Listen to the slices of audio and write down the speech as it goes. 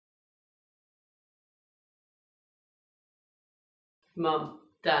Mum,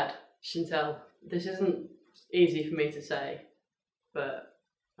 Dad, Chantel, this isn't easy for me to say, but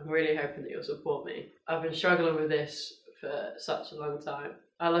I'm really hoping that you'll support me. I've been struggling with this for such a long time.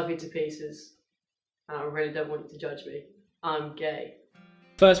 I love you to pieces, and I really don't want you to judge me. I'm gay.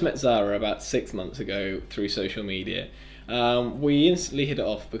 First met Zara about 6 months ago through social media. We instantly hit it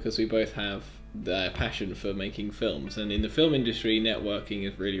off because we both have the passion for making films, and in the film industry, networking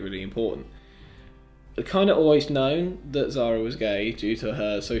is really, really important. I kind of always known that Zara was gay due to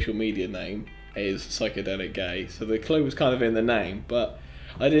her social media name is Psychedelic Gay, so the clue was kind of in the name, but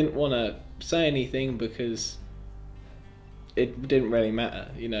I didn't want to say anything because it didn't really matter,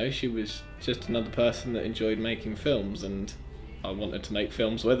 you know. She was just another person that enjoyed making films, and I wanted to make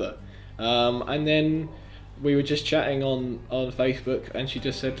films with her. And then we were just chatting on Facebook, and she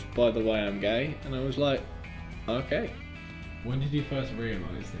just said, "By the way, I'm gay," and I was like, okay. When did you first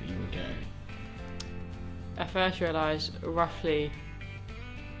realise that you were gay? I first realised roughly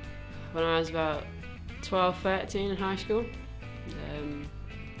when I was about 12, 13 in high school.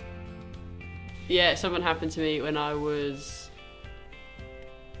 Yeah, something happened to me when I was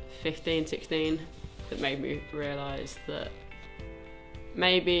 15, 16 that made me realise that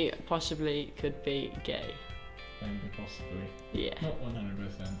maybe, possibly, could be gay. Maybe possibly. Yeah. Not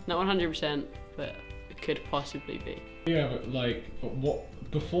 100%. Not 100%, but it could possibly be. Yeah, but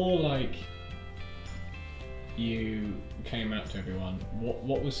what before you came out to everyone,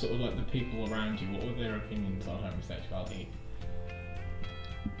 what was sort of like the people around you, what were their opinions on homosexuality?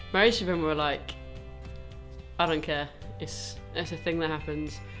 Most of them were like, I don't care, it's a thing that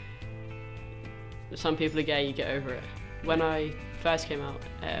happens. Some people are gay, you get over it. When I first came out,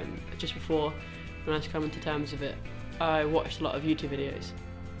 just before when I was coming to terms with it, I watched a lot of YouTube videos.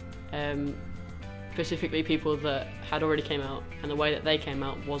 Specifically people that had already came out, and the way that they came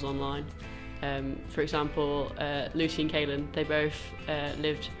out was online. For example, Lucy and Kaylin, they both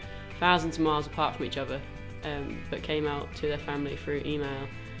lived thousands of miles apart from each other, but came out to their family through email,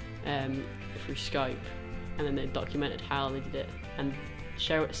 through Skype, and then they documented how they did it. And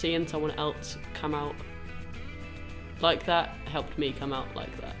seeing someone else come out like that helped me come out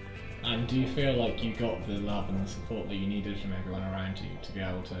like that. And do you feel like you got the love and the support that you needed from everyone around you to be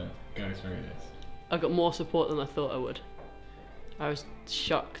able to go through this? I got more support than I thought I would. I was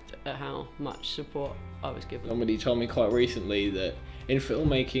shocked at how much support I was given. Somebody told me quite recently that in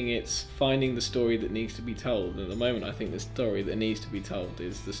filmmaking it's finding the story that needs to be told. At the moment I think the story that needs to be told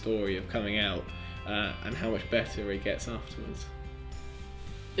is the story of coming out and how much better it gets afterwards.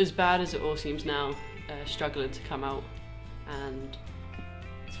 As bad as it all seems now, struggling to come out and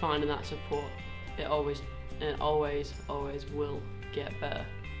finding that support, it always will get better.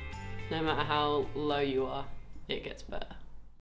 No matter how low you are, it gets better.